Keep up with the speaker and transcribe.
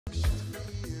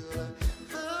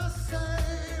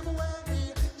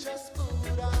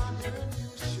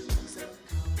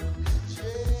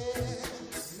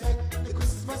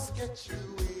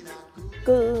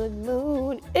Good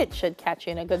mood. It should catch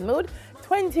you in a good mood.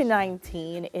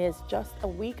 2019 is just a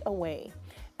week away.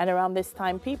 And around this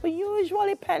time, people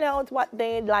usually pen out what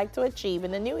they'd like to achieve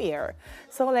in the new year.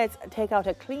 So let's take out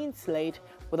a clean slate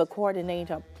with the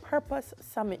coordinator of Purpose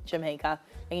Summit Jamaica,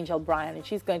 Angel Bryan, and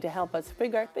she's going to help us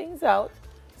figure things out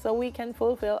so we can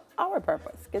fulfill our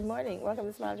purpose. Good morning. Welcome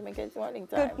to Smile Jamaica. It's morning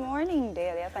time. Good morning,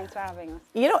 Dahlia. Thanks for having us.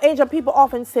 You know, Angel, people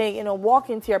often say, walk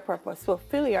into your purpose,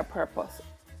 fulfill your purpose.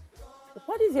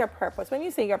 What is your purpose? When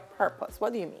you say your purpose,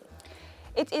 what do you mean?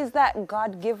 It is that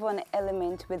God-given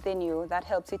element within you that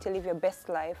helps you to live your best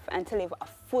life and to live a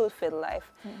fulfilled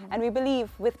life. And we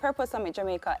believe with Purpose Summit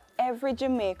Jamaica, every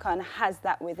Jamaican has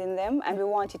that within them, and we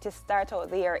want you to start out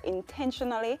the year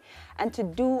intentionally and to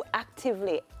do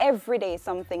actively every day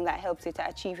something that helps you to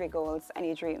achieve your goals and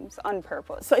your dreams on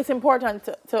purpose. So it's important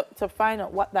to find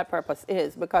out what that purpose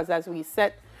is, because as we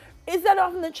set, is that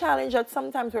often the challenge that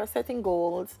sometimes we're setting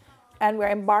goals and we're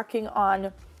embarking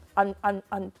on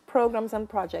programs and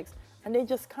projects, and they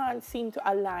just can't seem to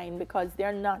align because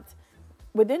they're not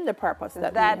within the purpose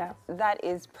that we have. That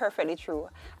is perfectly true.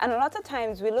 And a lot of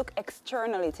times we look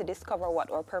externally to discover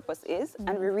what our purpose is,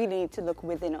 and we really need to look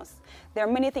within us. There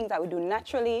are many things that we do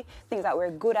naturally, things that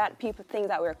we're good at, things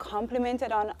that we're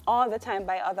complimented on all the time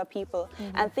by other people,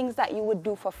 and things that you would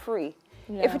do for free.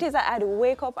 Yeah. If it is that I'd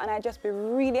wake up and I'd just be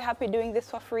really happy doing this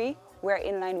for free, we're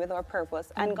in line with our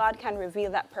purpose, and God can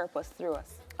reveal that purpose through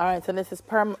us. All right, so this is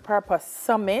Purpose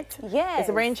Summit. Yes. It's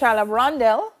a brainchild of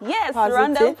Rondell. Yes, Positive.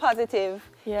 Rondell Positive.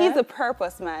 Yeah. He's a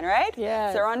purpose man, right?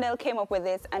 Yes. So Rondell came up with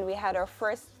this, and we had our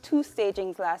first 2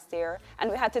 stagings last year, and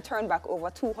we had to turn back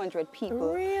over 200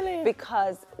 people. Really?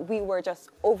 Because we were just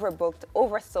overbooked,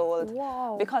 oversold.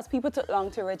 Wow. Because people took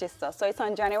long to register. So it's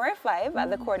on January 5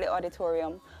 at the Corley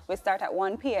Auditorium. We start at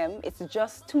 1 p.m. It's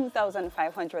just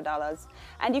 $2,500.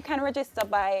 And you can register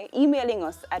by emailing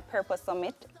us at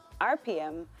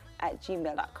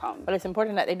purposesummitrpm@gmail.com. But it's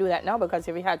important that they do that now, because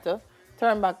if we had to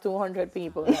turn back 200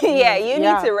 people. Yeah, you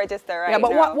need to register right now.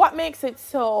 Yeah, but what makes it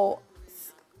so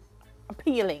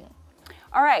appealing?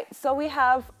 All right, so we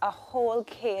have a whole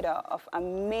cadre of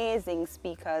amazing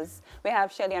speakers. We have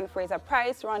Shelly and Fraser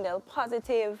Price, Rondell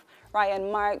Positive,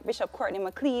 Ryan Mark, Bishop Courtney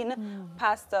McLean,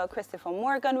 Pastor Christopher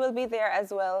Morgan will be there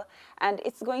as well. And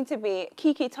it's going to be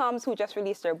Kiki Toms, who just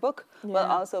released her book, will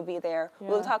also be there. Yeah.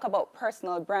 We'll talk about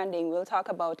personal branding. We'll talk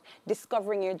about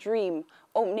discovering your dream,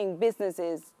 opening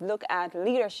businesses, look at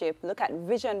leadership, look at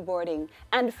vision boarding,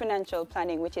 and financial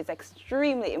planning, which is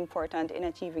extremely important in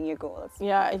achieving your goals.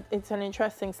 Yeah, it's an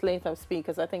interesting slate of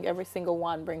speakers. I think every single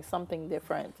one brings something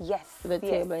different to the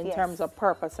table in terms of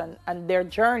purpose and their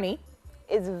journey.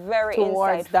 Is very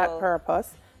towards insightful. that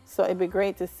purpose. So it'd be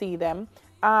great to see them.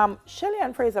 Shelly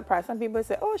Ann Fraser Price. Some people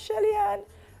say, "Oh, Shelly Ann."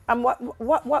 What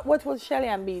will Shelly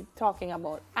Ann be talking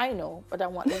about? I know, but I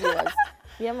want the viewers.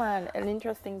 Yeah, man, an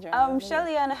interesting journey.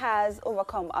 Shelly Ann has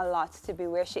overcome a lot to be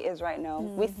where she is right now.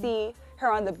 We see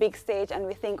her on the big stage and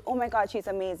we think, oh my God, she's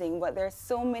amazing. But there's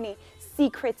so many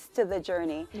secrets to the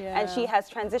journey. And she has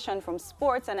transitioned from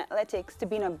sports and athletics to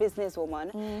being a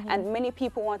businesswoman. And many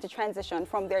people want to transition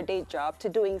from their day job to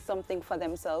doing something for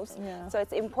themselves. So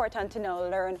it's important to now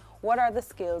learn what are the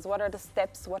skills, what are the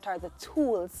steps, what are the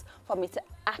tools for me to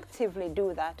actively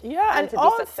do that. Yeah, and to be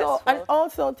successful.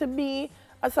 also to be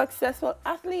a successful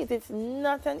athlete. It's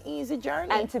not an easy journey.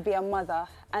 And to be a mother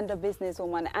and a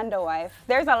businesswoman and a wife.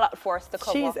 There's a lot for us to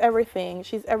cover. She's everything.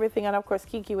 She's everything. And of course,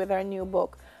 Kiki with her new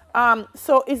book.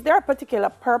 So is there a particular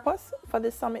purpose for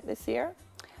this summit this year?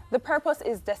 The purpose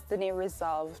is destiny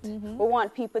resolved. We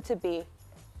want people to be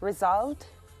resolved,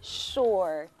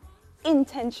 sure,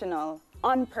 intentional,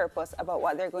 on purpose about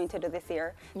what they're going to do this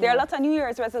year. There are a lot of New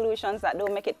Year's resolutions that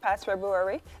don't make it past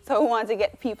February. So we want to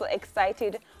get people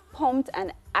excited, pumped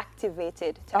and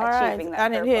activated to achieving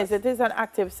that purpose. It is an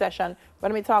active session. We're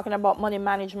going to be talking about money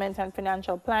management and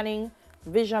financial planning,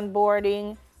 vision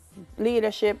boarding,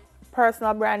 leadership,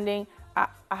 personal branding. I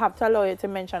have to allow you to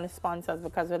mention the sponsors,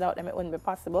 because without them it wouldn't be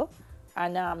possible.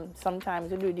 And sometimes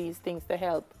we do these things to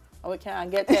help, and we can't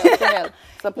get help to help.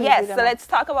 So yes, so let's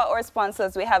talk about our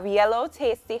sponsors. We have Yellow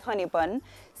Tasty Honey Bun,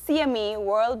 CME,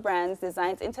 World Brands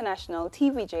Designs International,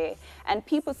 TVJ, and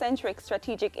People-Centric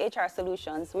Strategic HR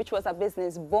Solutions, which was a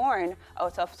business born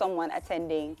out of someone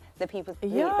attending the Purpose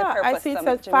I see it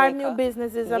says 5 new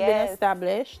businesses have been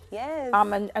established. Yes.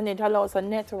 And it allows for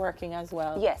networking as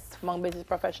well. Yes. Among business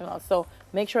professionals. So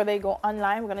Make sure they go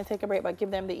online. We're going to take a break, but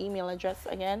give them the email address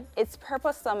again. It's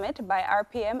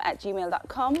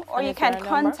purposesummit@rpm@gmail.com, or And you is there can a number?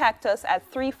 contact us at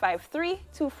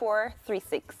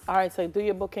 353-2436. All right, so do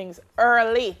your bookings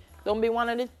early. Don't be one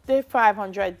of the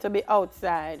 500 to be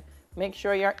outside. Make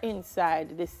sure you're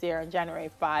inside this year on January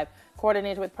 5.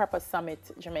 Coordinate with Purpose Summit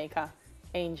Jamaica,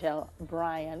 Angel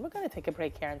Brian. We're going to take a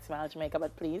break here in Smile Jamaica,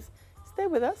 but please stay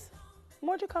with us.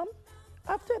 More to come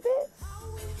after this.